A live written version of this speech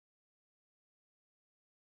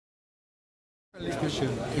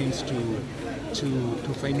Allocation aims to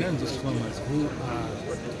finance those farmers who are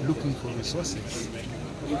looking for resources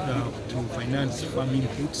to finance farm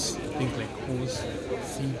inputs, things like hose,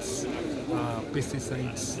 seeds,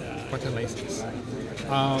 pesticides, fertilizers.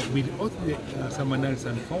 We did some analysis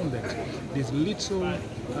and found that there's little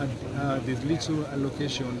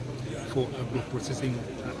allocation for agro-processing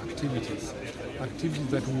activities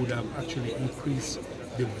that would have actually increased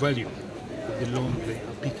the value of the loan they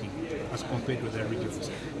are picking as compared to other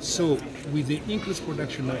regions. So with the increased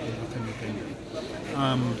production now in northern Uganda,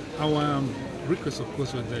 our request of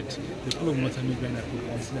course was that the people of northern Uganda could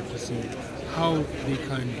consider to see how they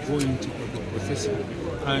can go into processing.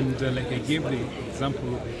 And like I gave the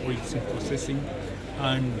example of the oilseed processing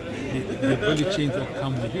and the value chains that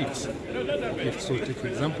come with it. Okay, so take for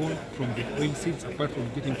example, from the oilseeds, apart from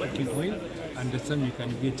getting cooking oil, and the time you can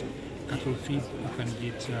get cattle feed, you can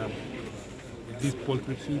get this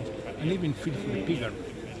poultry feed, and even feed for the piggery,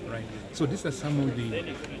 right? So these are some of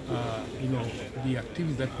the, the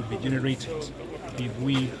activities that could be generated if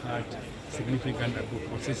we had significant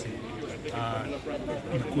agro-processing.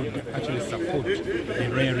 It could actually support the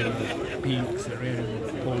rearing of pigs, the rearing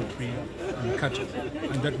of poultry and cattle,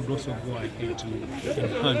 and that would also go ahead to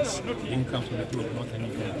enhance the income from the people of northern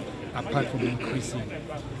Uganda, apart from increasing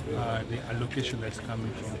the allocation that's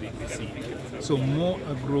coming from the EPC. So more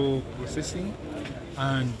agro-processing,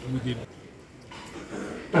 and with the...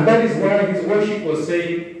 And that is why His Worship was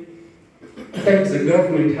saying that the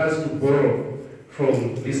government has to borrow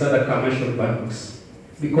from these other commercial banks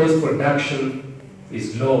because production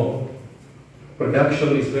is low.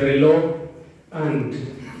 Production is very low, and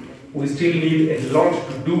we still need a lot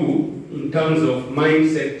to do in terms of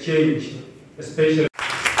mindset change, especially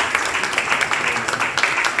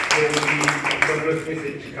when the Congress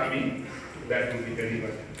message coming that will be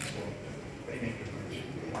delivered.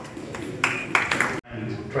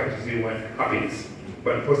 And try to see what happens,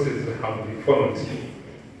 but processes have to be followed.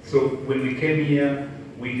 So when we came here,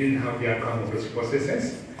 we didn't have the outcome of those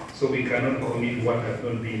processes, so we cannot commit what has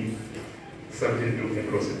not been subject to the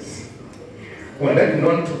process. Well, that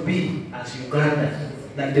not to be as Uganda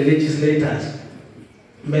that the legislators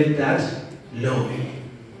made that law.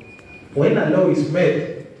 When a law is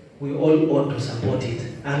made, we all ought to support it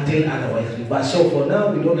until otherwise. But so for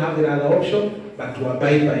now, we don't have another option but to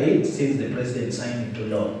abide by it since the president signed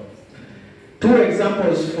into law. Two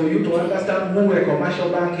examples for you to understand who a commercial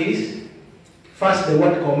bank is. First, the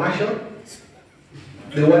word commercial.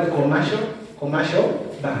 The word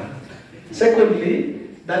commercial bank. Secondly,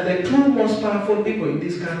 that the two most powerful people in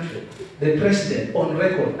this country, the president on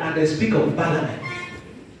record and the speaker of parliament,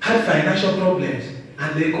 had financial problems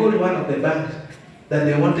and they called one of the banks that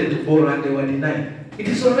they wanted to borrow and they were denied. It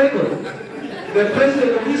is on record. The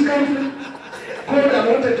president of this country called and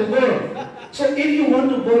wanted to borrow. So if you want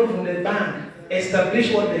to borrow from the bank,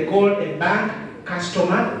 establish what they call a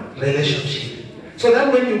bank-customer relationship. So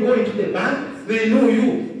that when you go into the bank, they know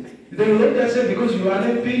you. They will not just say because you are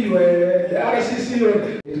an MP, you are the RCC,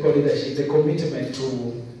 or political leadership, the commitment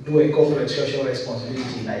to do a corporate social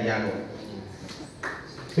responsibility in Ayago.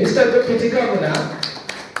 Mr. Deputy Governor,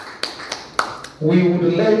 we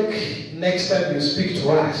would like next time you speak to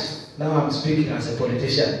us, now I'm speaking as a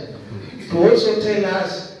politician, to also tell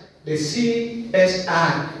us the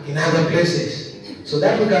CSR in other places, so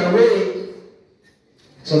that we can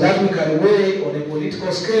weigh on a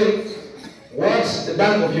political scale what the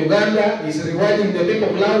Bank of Uganda is rewarding the people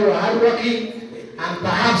of Lango hardworking, and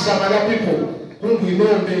perhaps some other people whom we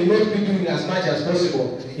know may not be doing as much as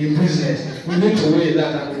possible in business. We need to weigh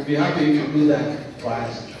that, and we'll be happy if you do that for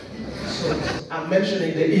us. So I'm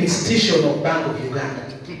mentioning the institution of Bank of Uganda.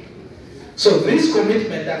 So this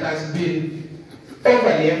commitment that has been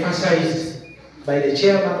overly emphasized by the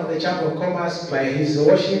chairman of the Chamber of Commerce, by His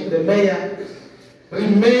Worship the Mayor,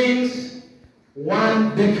 remains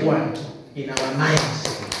one big one in our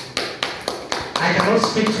minds. I cannot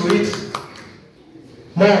speak to it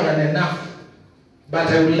more than enough, but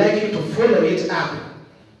I would like you to follow it up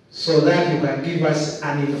so that you can give us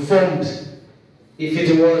an informed. If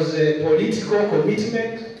it was a political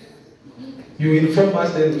commitment, you inform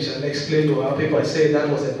us, then we shall explain to our people. I say that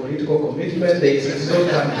was a political commitment. There is no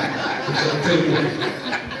time. We shall tell you.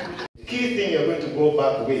 The key thing you're going to go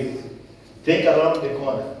back with, think around the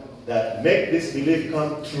corner, that make this belief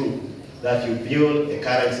come true, that you build a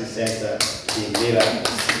currency center in Mira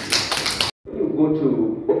City. When you go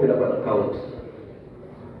to open up an account,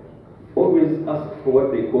 always ask for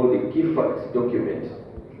what they call a key facts document.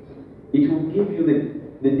 It will give you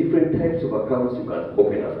the different types of accounts you can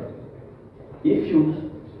open up. If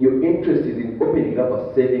you're interested in opening up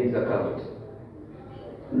a savings account,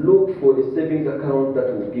 look for a savings account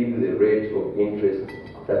that will give you the rate of interest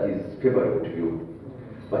that is favorable to you.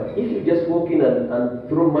 But if you just walk in and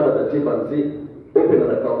throw money at the table and say, open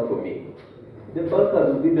an account for me, the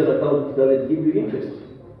bankers will give you an account that doesn't give you interest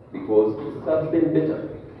because it serves them better.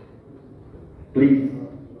 Please,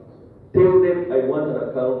 tell them I want an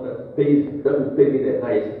account that will pay me the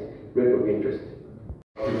highest rate of interest.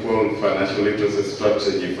 People financial literacy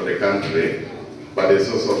strategy for the country, but there's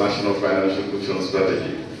also national financial inclusion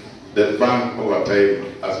strategy. The bank over time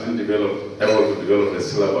has been able to develop a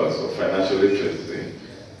syllabus of financial literacy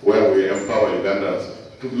where we empower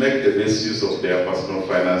Ugandans to make the best use of their personal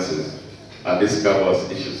finances. And this covers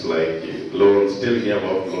issues like loans, telling you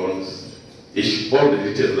about loans, all the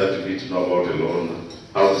details that you need to know about a loan,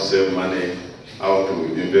 how to save money, how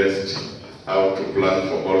to invest, how to plan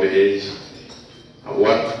for old age,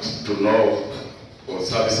 what to know for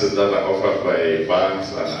services that are offered by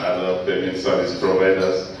banks and other payment service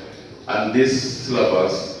providers. And this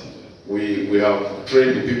syllabus, we have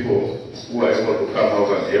trained people who are able to come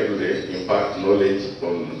out and every day impart knowledge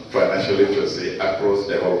on financial literacy across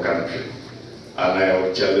the whole country. And I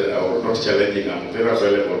was not challenging, I'm very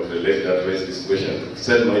available to the lady that raised this question, to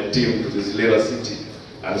send my team to this little city.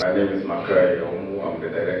 And my name is Makai Omu, I'm the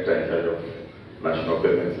director in charge of National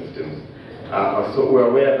Payment Systems. So we're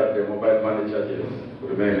aware that the mobile money charges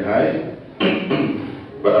remain high,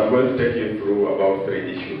 but I'm going to take you through about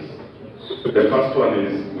 3 issues. The first one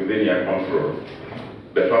is within your control.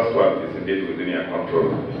 The first one is indeed within your control.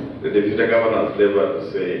 The Deputy Governor has labored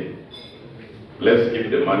to say, let's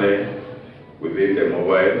keep the money within the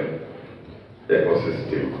mobile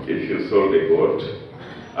ecosystem. If you sold a goat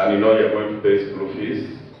and you know you're going to pay school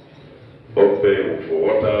fees, or pay for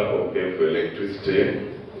water, or pay for electricity,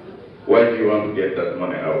 why do you want to get that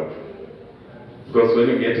money out? Because when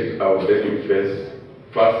you get it out, then you face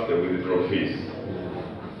first the withdrawal fees.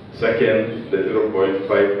 Second, the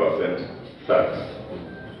 0.5% tax.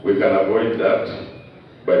 We can avoid that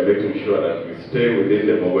by making sure that we stay within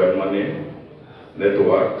the mobile money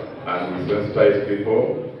network and we sensitize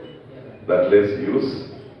people that let's use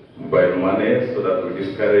mobile money so that we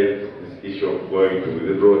discourage this issue of going to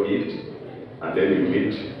withdraw it and then you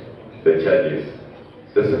meet the charges.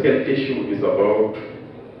 The second issue is about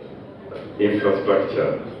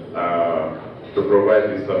infrastructure to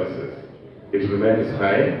provide these services. It remains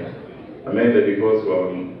high, mainly because we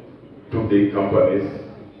have 2 big companies,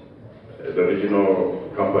 the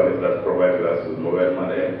regional companies that provide us with mobile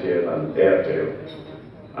money, MTN and Airtel.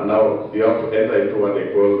 And now you have to enter into what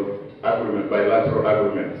they call bilateral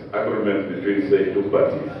agreements between, say, 2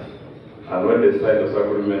 parties. And when they sign those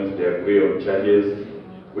agreements, they agree on charges,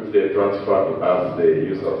 which they transfer to us, the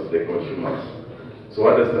users, the consumers. So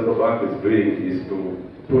what the central bank is doing is to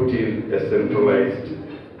put in a centralized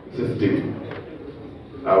system.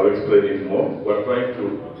 I'll explain it more. We're trying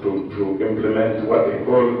to implement what they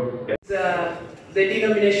call the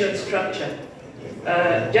denomination structure.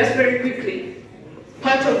 Just very quickly,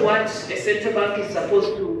 part of what a central bank is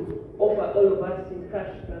supposed to offer all of us in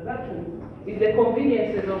cash transactions is the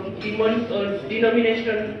conveniences of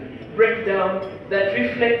denomination breakdown that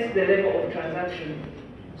reflects the level of transaction.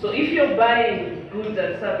 So if you're buying goods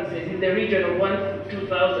and services in the region of 1,000 to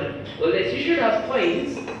 2,000 or less, you should have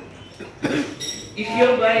coins. If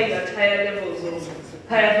you're buying at higher levels of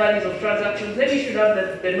higher values of transactions, then you should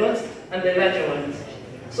have the notes and the larger ones.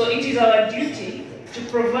 So it is our duty to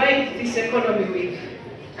provide this economy with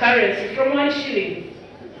currency from 1 shilling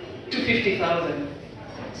to 50,000.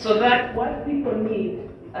 So that what people need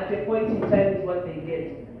at a point in time is what they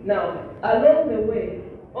get. Now, along the way,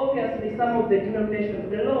 obviously some of the denominations,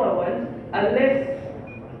 the lower ones, are less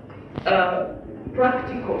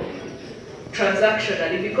practical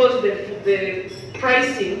transactionally because the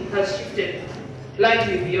pricing has shifted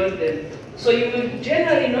largely beyond them. So you will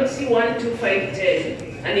generally not see 1, 2, 5,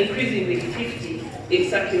 10 and increasingly 50 in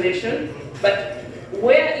circulation, but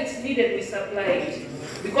where it's needed we supply it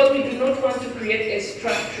because we do not want to create a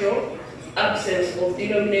structural absence of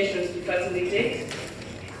denominations to facilitate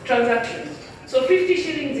transactions. So 50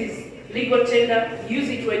 shillings is legal tender, use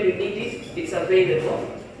it when you need it, it's available.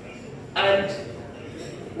 And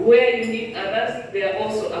where you need others, they are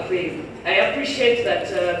also available. I appreciate that,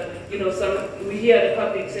 we hear the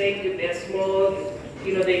public saying that they're small,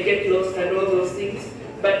 they get lost and all those things,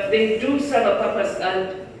 but they do serve a purpose,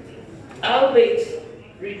 and albeit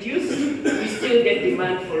reduced, we still get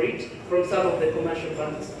demand for it from some of the commercial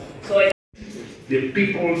banks. So the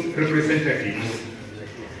people's representatives,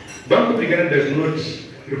 Bank of Uganda does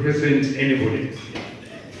not represent anybody,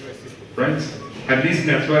 right? At least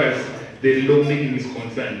as far as the lawmaking is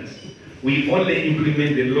concerned. We only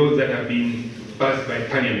implement the laws that have been passed by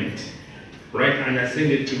Parliament, right, and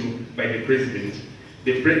ascended to by the President.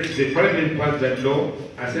 The Parliament passed that law,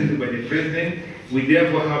 ascended by the President. We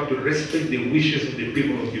therefore have to respect the wishes of the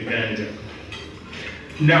people of Uganda.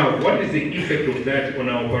 Now, what is the effect of that on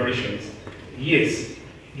our operations? Yes,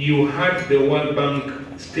 you had the World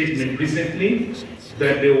Bank statement recently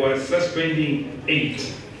that they were suspending aid.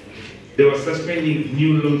 They were suspending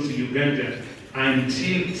new loans to Uganda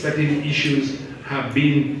until certain issues have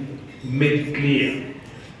been made clear.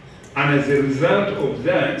 And as a result of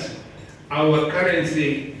that, our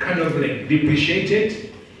currency kind of like depreciated.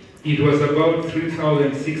 It was about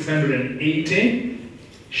 3,680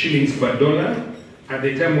 shillings per dollar at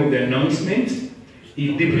the time of the announcement.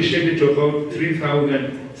 It depreciated to about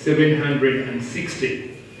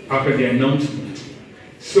 3,760 after the announcement.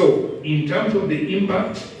 So, in terms of the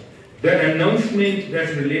impact, that announcement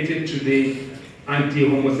that's related to the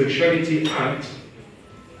Anti-Homosexuality Act,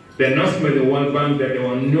 the announcement by the World Bank that they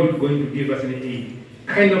were not going to give us any aid,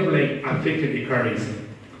 kind of like affected the currency.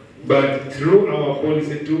 But through our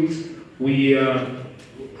policy tools, we are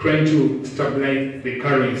trying to stabilize the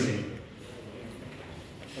currency.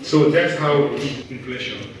 So that's how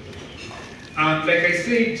inflation. Like I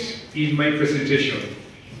said in my presentation,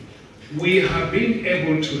 we have been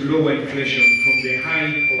able to lower inflation from the high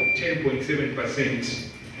of 10.7%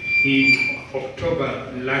 in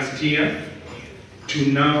October last year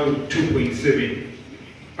to now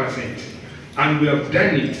 2.7%. And we have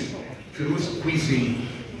done it through squeezing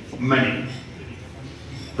money,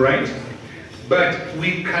 right? But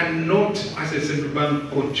we cannot, as a central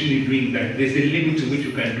bank, continue doing that. There's a limit to which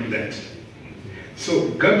you can do that. So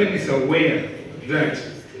government is aware that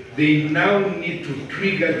they now need to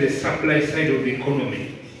trigger the supply side of the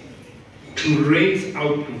economy to raise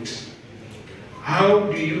output.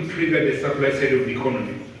 How do you trigger the supply side of the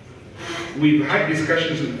economy? We've had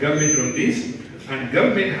discussions with government on this, and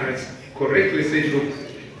government has correctly said, look,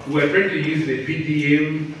 we're trying to use the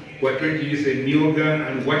PDM, we're trying to use the NIOGA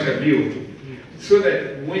and what have you, so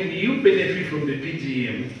that when you benefit from the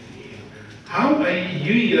PDM, how are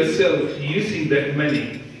you yourself using that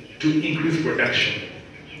money to increase production?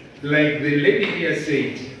 Like the lady here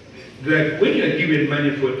said, that when you are given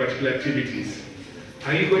money for particular activities,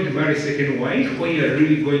 are you going to marry a second wife, or you are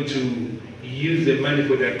really going to use the money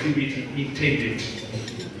for the activity intended?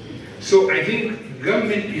 So I think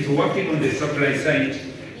government is working on the supply side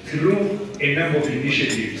through a number of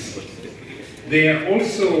initiatives. They are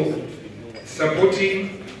also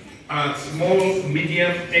supporting small,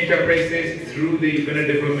 medium enterprises through the Uganda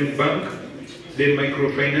Development Bank, the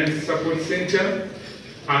Microfinance Support Center,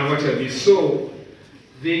 and what have you. So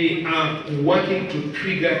they are working to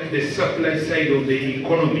trigger the supply side of the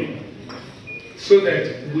economy so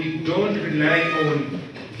that we don't rely on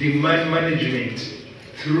demand management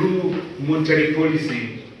through monetary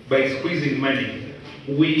policy by squeezing money.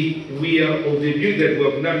 We are of the view that we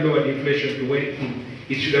have not lowered inflation to where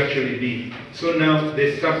it should actually be. So now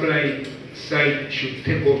the supply side should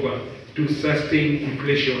take over to sustain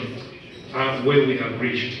inflation where we have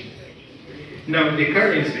reached. Now the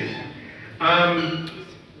currency. I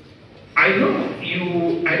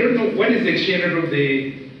don't know what is the exchange rate of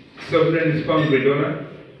the South Sudanese pound per dollar.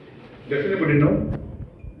 Does anybody know?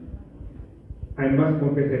 I must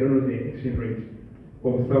confess I don't know the exchange rate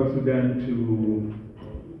of South Sudan to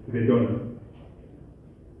the dollar.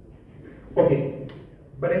 Okay,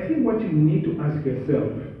 but I think what you need to ask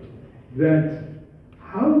yourself that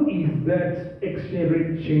how is that exchange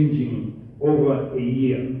rate changing over a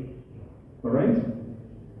year? All right?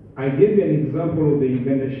 I gave you an example of the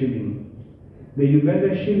Uganda shilling. The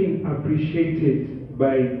Uganda shilling appreciated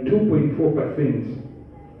by 2.4%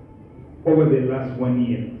 over the last 1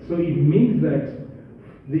 year. So it means that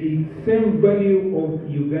the same value of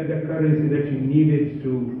Uganda currency that you needed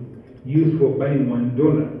to use for buying $1,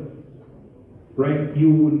 right?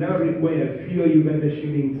 You would now require fewer Uganda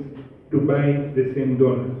shillings to buy the same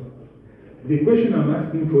dollar. The question I'm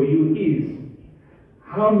asking for you is,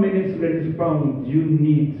 how many Sudanese pounds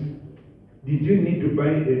did you need to buy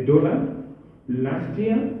 $1 last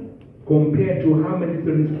year compared to how many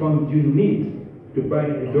Sudanese pounds you need to buy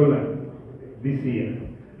 $1 this year?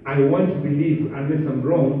 I want to believe, unless I'm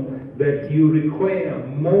wrong, that you require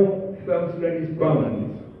more South Sudanese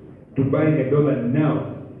pounds to buy $1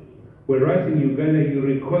 now, whereas in Uganda you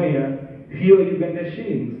require fewer Uganda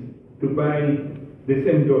shillings to buy the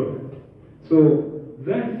same dollar. So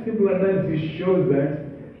that simple analysis shows that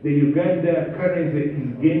the Uganda currency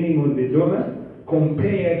is gaining on the dollar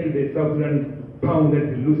compared to the South Sudan pound that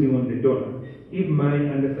is losing on the dollar, if my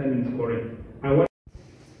understanding is correct.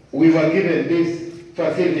 We were given this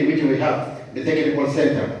facility which we have, the technical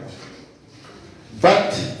center.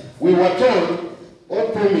 But we were told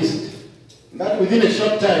or promised that within a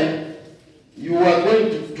short time, you are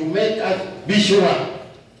going to make us be sure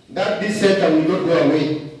that this center will not go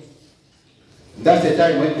away. That's the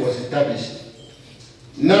time when it was established.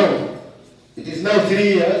 Now, it is now 3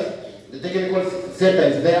 years, the technical center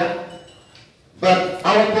is there, but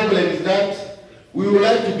our problem is that we would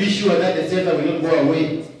like to be sure that the center will not go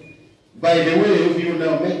away. By the way of you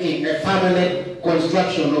now making a permanent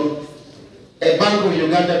construction of a Bank of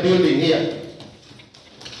Uganda building here.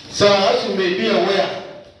 So as you may be aware,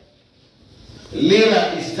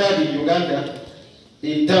 Lira is third in Uganda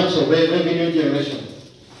in terms of revenue generation.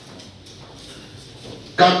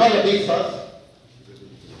 Kampala beats us,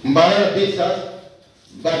 Mbarara beats us,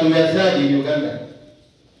 but we are third in Uganda.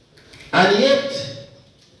 And yet,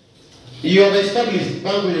 you have established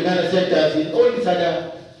Bank of Uganda centers in all these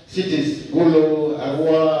other cities, Gulu,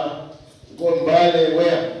 Arua, Gombale,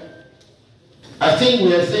 where I think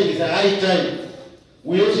we are saying it's a high time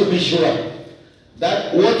we also be sure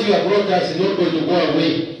that what you have brought us is not going to go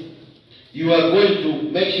away. You are going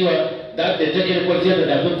to make sure that the technical center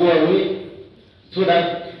does not go away, so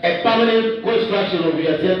that a permanent construction of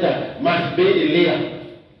your center must be in Lira.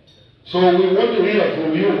 So we want to hear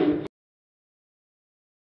from you